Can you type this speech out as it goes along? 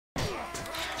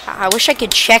I wish I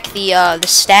could check the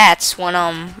stats when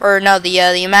or no, the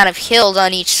amount of kills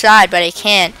on each side, but I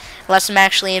can't unless I'm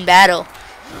actually in battle.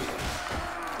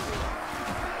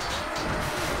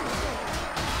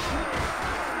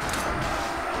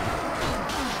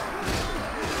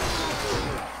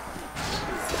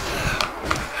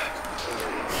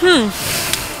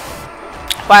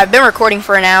 Wow, I've been recording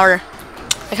for an hour.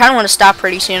 I kind of want to stop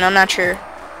pretty soon. I'm not sure.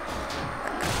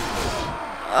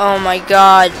 Oh my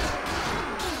god.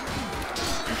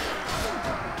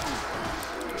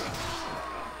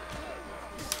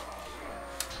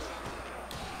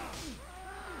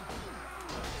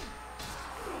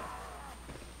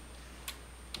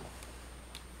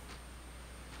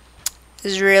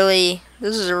 This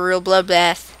is a real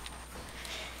bloodbath.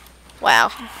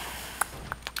 Wow.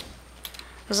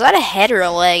 Was that a head or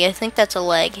a leg? I think that's a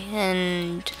leg.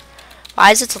 And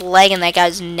why is it a leg in that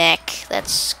guy's neck?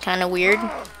 That's kind of weird.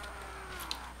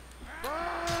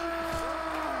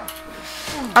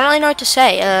 I don't really know what to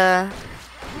say. I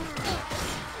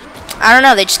don't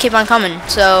know. They just keep on coming.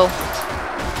 So.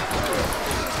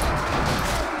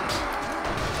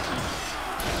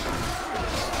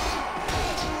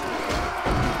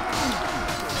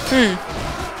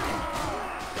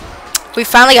 We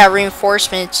finally got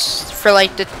reinforcements for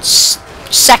like the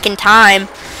second time.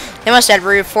 They must have had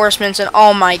reinforcements, and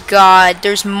oh my god,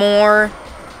 there's more.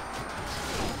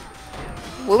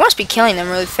 We must be killing them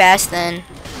really fast then.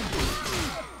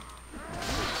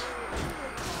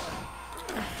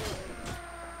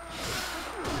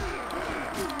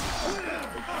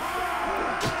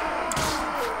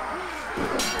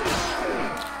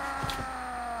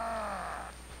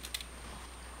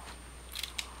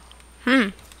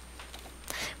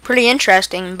 Pretty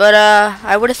interesting, but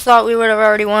I would have thought we would have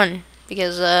already won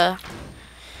because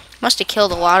must have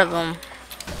killed a lot of them.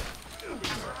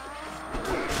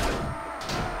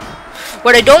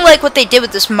 What I don't like what they did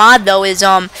with this mod though is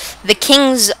the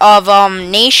kings of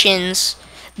nations,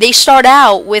 they start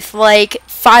out with like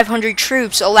 500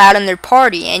 troops allowed in their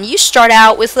party, and you start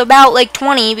out with about like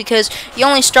 20 because you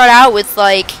only start out with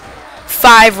like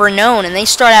 5 renown, and they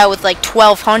start out with like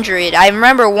 1,200. I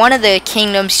remember one of the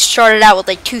kingdoms started out with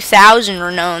like 2,000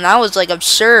 renown. That was like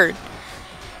absurd.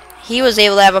 He was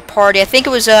able to have a party. I think it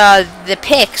was the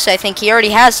Pix. I think he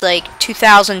already has like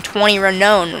 2,020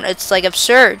 renown. It's like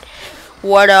absurd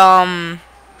what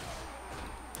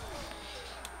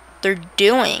they're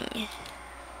doing.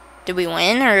 Did we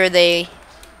win, or are they?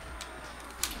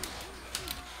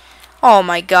 Oh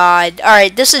my god.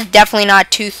 Alright, this is definitely not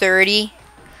 230.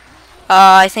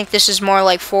 I think this is more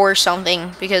like 4 or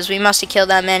something, because we must have killed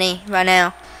that many by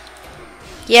now.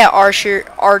 Yeah, Archer.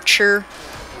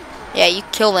 Yeah, you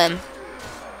kill them.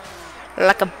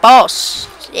 Like a boss.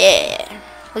 Yeah.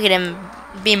 Look at him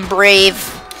being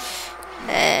brave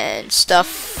and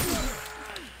stuff.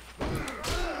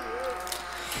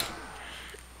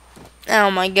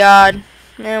 Oh my god.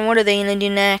 Man, what are they gonna do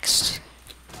next?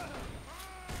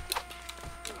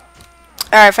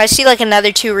 Alright, if I see like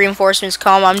another 2 reinforcements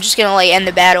come, I'm just gonna like end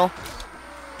the battle.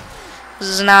 This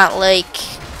is not like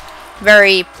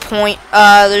very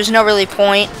there's no really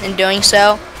point in doing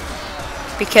so.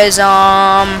 Because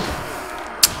I'm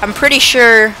pretty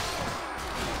sure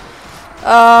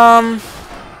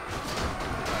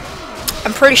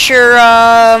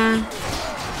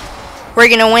we're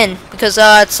gonna win. Because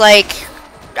it's like,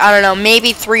 I don't know,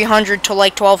 maybe 300 to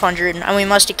like 1,200, and we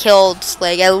must have killed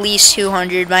like at least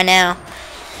 200 by now.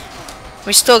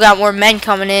 We still got more men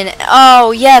coming in.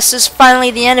 Oh yes, this is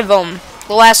finally the end of them.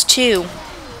 The last 2.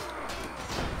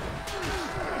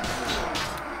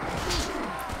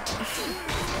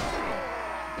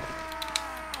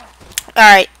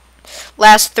 Alright,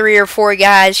 last 3 or 4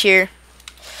 guys here.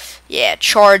 Yeah,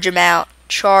 charge them out.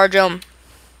 Charge them.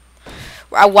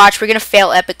 I watch, we're gonna fail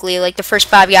epically. Like the first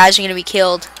 5 guys are gonna be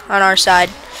killed on our side.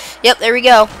 Yep, there we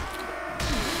go.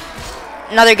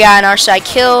 Another guy on our side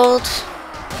killed.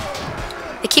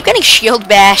 They keep getting shield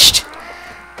bashed.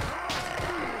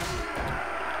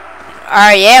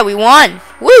 Alright, yeah, we won.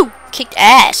 Woo! Kicked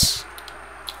ass.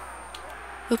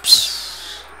 Oops.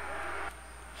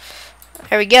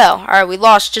 There we go. Alright, we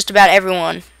lost just about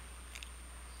everyone.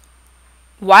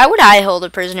 Why would I hold a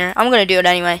prisoner? I'm gonna do it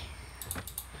anyway.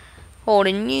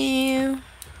 Holding you.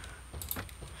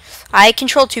 I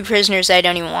control 2 prisoners I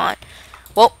don't even want.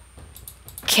 Well,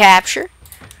 capture.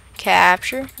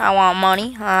 Capture. I want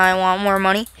money. I want more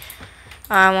money.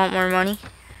 I want more money.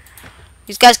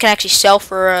 These guys can actually sell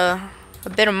for a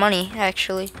bit of money,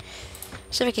 actually.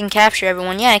 See if I can capture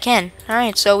everyone. Yeah, I can.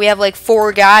 Alright, so we have like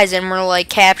 4 guys and we're like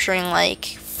capturing like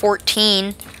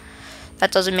 14.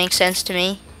 That doesn't make sense to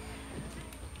me.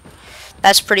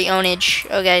 That's pretty ownage.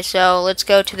 Okay, so let's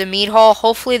go to the meat hall.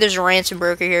 Hopefully there's a ransom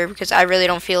broker here because I really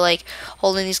don't feel like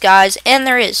holding these guys. And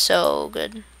there is, so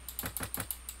good.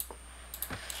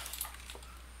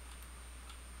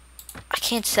 I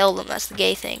can't sell them, that's the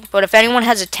gay thing. But if anyone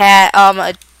has a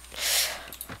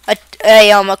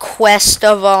quest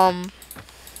of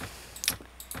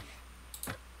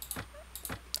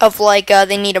like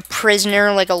they need a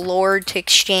prisoner, like a lord to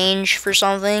exchange for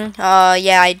something,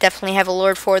 yeah, I definitely have a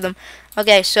lord for them.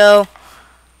 Okay, so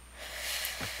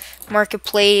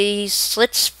marketplace,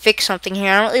 let's fix something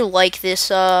here. I don't really like this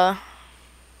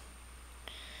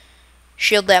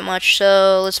shield that much,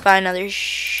 so let's buy another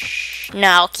no,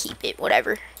 I'll keep it,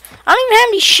 whatever. I don't even have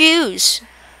any shoes.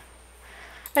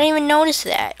 I didn't even notice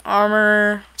that.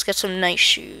 Armor, let's get some nice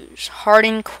shoes.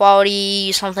 Hardened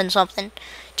quality, something, something.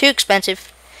 Too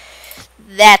expensive.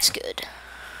 That's good.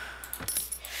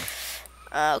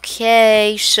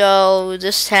 Okay, so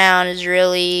this town is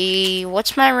really...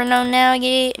 What's my renown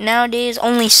nowadays?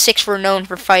 Only 6 renown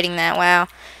for fighting that. Wow.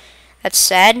 That's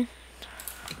sad.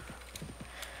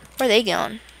 Where are they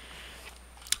going?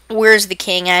 Where's the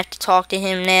king? I have to talk to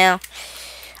him now.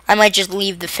 I might just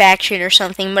leave the faction or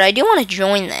something, but I do want to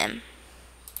join them.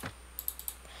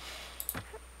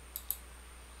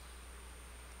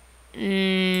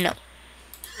 No.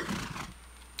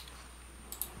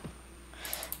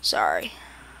 Sorry.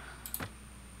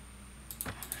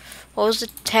 What was the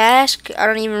task? I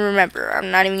don't even remember.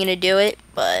 I'm not even going to do it,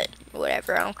 but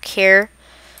whatever. I don't care.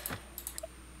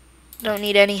 Don't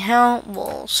need any help.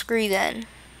 Well, screw then.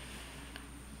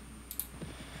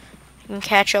 I can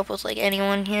catch up with like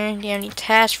anyone here. Do you have any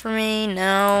tasks for me?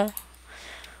 No.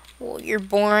 Well, you're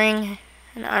boring,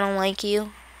 and I don't like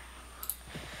you.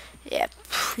 Yeah,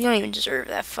 you don't even deserve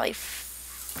that fight.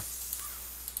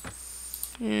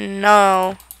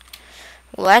 No.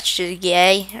 Well, that's just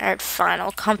gay. Alright, fine. I'll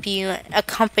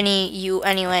accompany you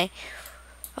anyway.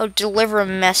 Oh, deliver a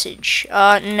message.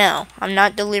 No. I'm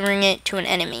not delivering it to an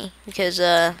enemy. Because,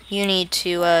 you need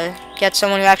to, get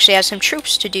someone who actually has some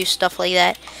troops to do stuff like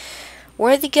that.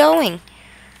 Where are they going?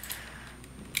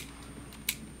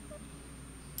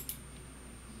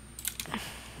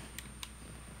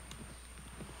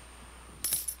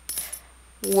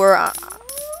 Where are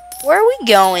we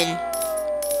going?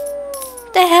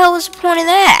 What the hell is the point of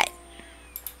that?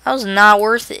 That was not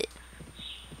worth it.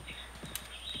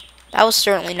 That was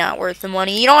certainly not worth the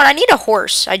money. You know what? I need a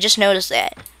horse. I just noticed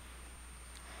that.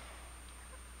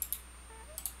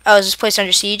 Oh, is this place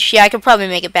under siege? Yeah, I could probably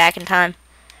make it back in time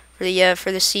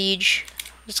for the siege.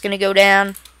 It's gonna go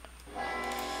down.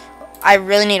 I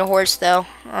really need a horse though.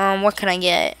 What can I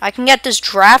get? I can get this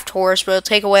draft horse, but it'll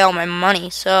take away all my money.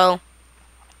 So,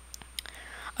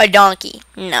 a donkey?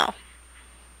 No.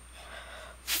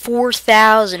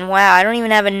 4,000. Wow, I don't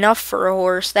even have enough for a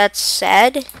horse. That's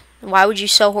sad. Why would you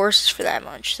sell horses for that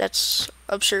much? That's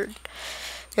absurd.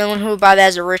 The only one who would buy that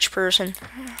is a rich person.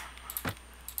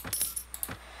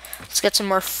 Let's get some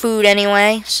more food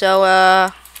anyway.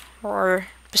 So, we're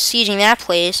besieging that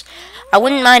place. I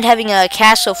wouldn't mind having a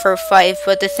castle for a fight,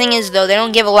 but the thing is, though, they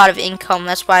don't give a lot of income.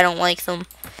 That's why I don't like them.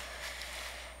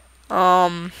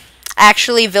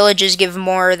 Actually, villages give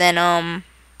more than,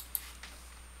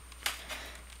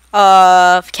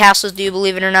 castles do,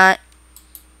 believe it or not.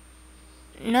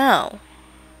 No.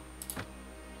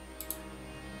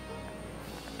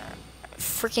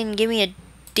 Freaking give me a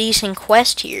decent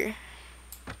quest here.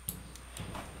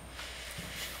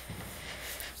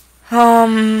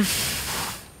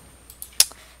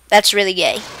 That's really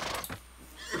gay.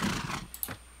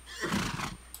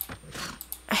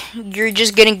 You're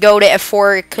just gonna go to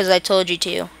F4 because I told you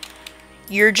to.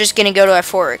 You're just gonna go to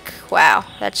F4. Wow,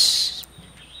 that's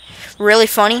really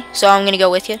funny. So I'm gonna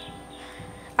go with you.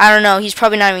 I don't know. He's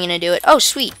probably not even gonna do it. Oh,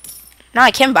 sweet. Now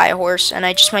I can buy a horse, and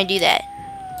I just might do that.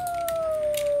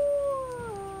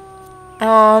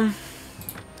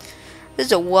 This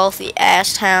is a wealthy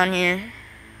ass town here.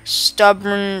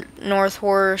 Stubborn North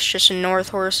horse, just a North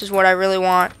horse is what I really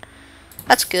want.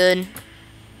 That's good.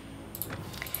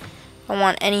 I don't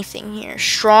want anything here.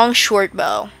 Strong short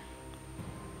bow.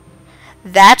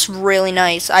 That's really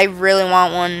nice. I really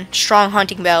want one. Strong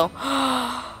hunting bow.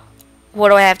 What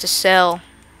do I have to sell?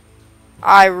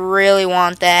 I really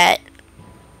want that.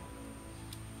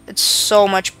 It's so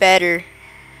much better.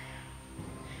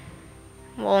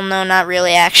 Well, no, not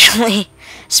really, actually.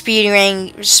 Speed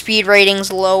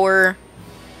rating's lower.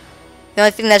 The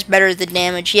only thing that's better is the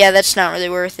damage. Yeah, that's not really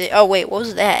worth it. Oh, wait, what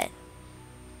was that?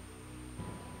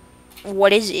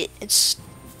 What is it? It's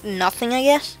nothing, I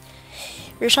guess?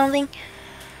 Or something?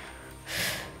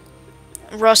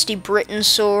 Rusty Britain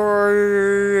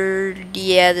sword.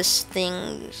 Yeah, this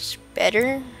thing's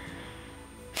better.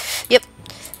 Yep,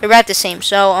 they're about the same.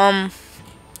 So, I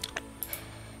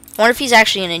wonder if he's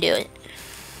actually gonna do it.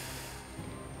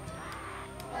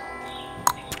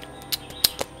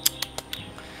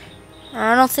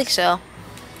 I don't think so.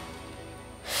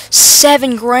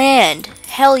 7 grand.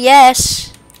 Hell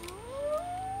yes.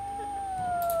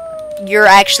 You're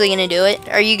actually gonna do it?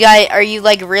 Are you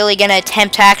like really gonna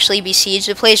attempt to actually besiege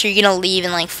the place, or are you gonna leave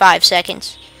in like 5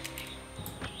 seconds?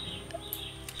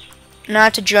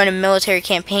 Not to join a military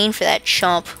campaign for that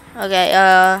chump.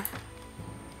 Okay,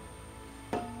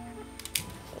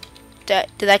 did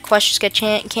that quest just get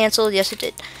canceled? Yes, it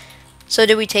did. So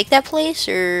did we take that place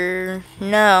or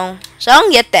no? So I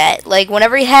don't get that. Like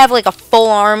whenever you have like a full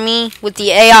army with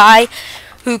the AI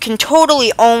who can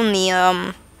totally own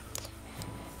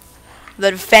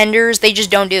the defenders, they just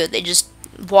don't do it. They just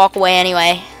walk away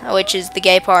anyway, which is the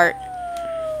gay part.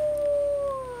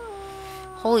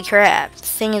 Holy crap, the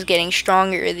thing is getting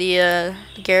stronger, the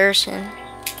garrison.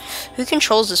 Who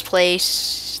controls this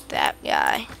place? That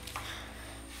guy.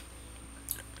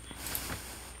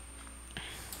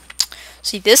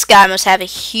 See, this guy must have a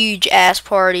huge ass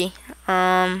party.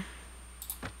 I'll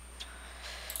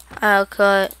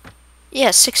cut. Yeah,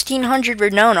 1600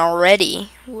 renown already.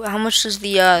 How much does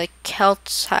the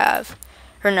Celts have?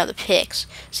 Or no, the Picts.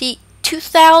 See,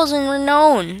 2000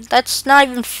 renown. That's not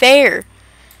even fair.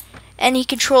 And he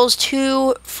controls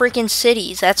 2 freaking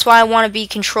cities. That's why I want to be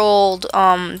controlled.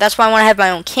 That's why I want to have my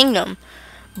own kingdom.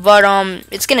 But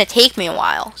it's gonna take me a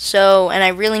while. So, and I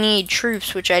really need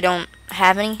troops, which I don't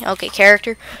have any. Okay,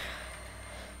 character.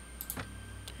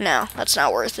 No, that's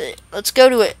not worth it. Let's go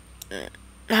to it.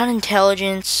 Not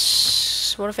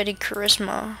intelligence. What if I did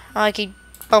charisma? Oh, I could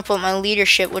bump up my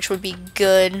leadership, which would be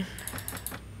good.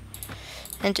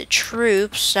 Into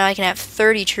troops. Now I can have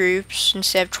 30 troops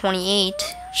instead of 28.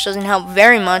 Which doesn't help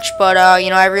very much, but you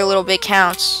know, every little bit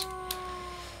counts.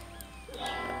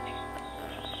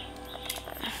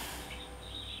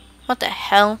 What the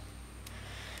hell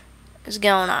is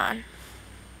going on?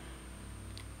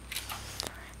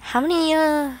 How many,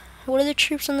 what are the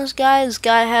troops on this guy? This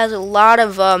guy has a lot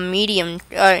of, medium,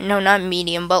 no, not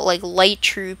medium, but, like, light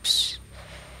troops.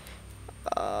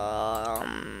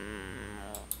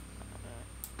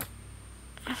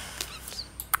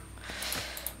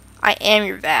 I am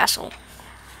your vassal.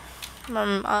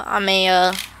 I'm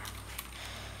a,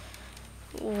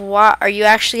 what, are you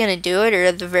actually gonna do it, or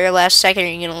at the very last second are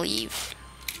you gonna leave?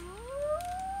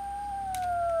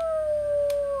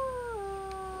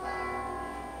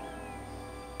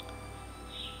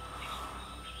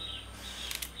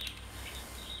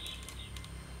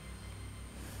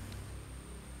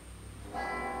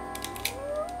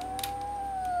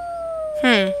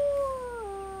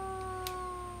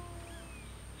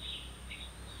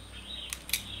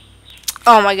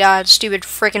 Oh my god, stupid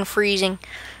frickin' freezing.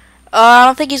 I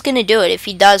don't think he's gonna do it. If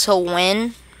he does, he'll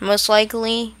win, most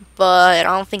likely. But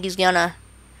I don't think he's gonna.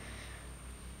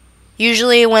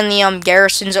 Usually when the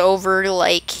garrison's over,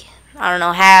 like, I don't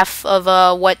know, half of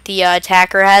what the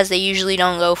attacker has, they usually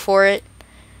don't go for it.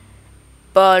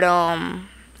 But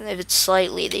if it's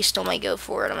slightly, they still might go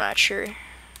for it. I'm not sure.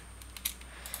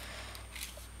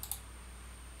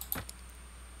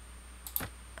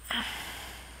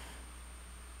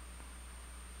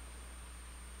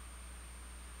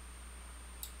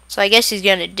 So I guess he's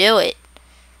gonna do it.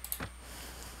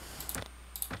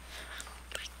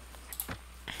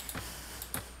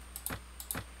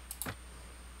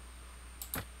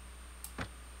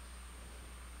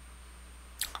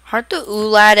 Aren't the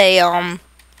Ulad a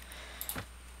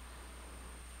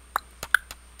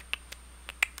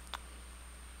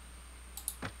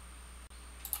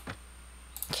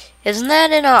isn't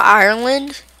that in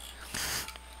Ireland?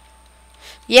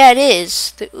 Yeah, it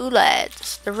is. The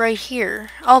Ulads. They're right here.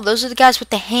 Oh, those are the guys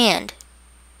with the hand.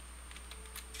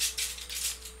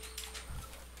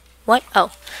 What?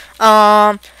 Oh.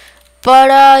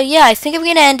 Yeah, I think I'm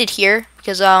gonna end it here.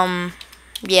 Because,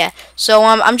 yeah. So,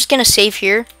 I'm just gonna save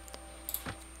here.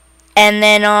 And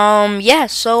then, yeah.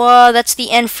 So, that's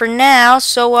the end for now.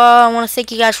 So, I want to thank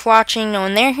you guys for watching. No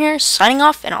one there here. Signing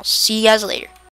off, and I'll see you guys later.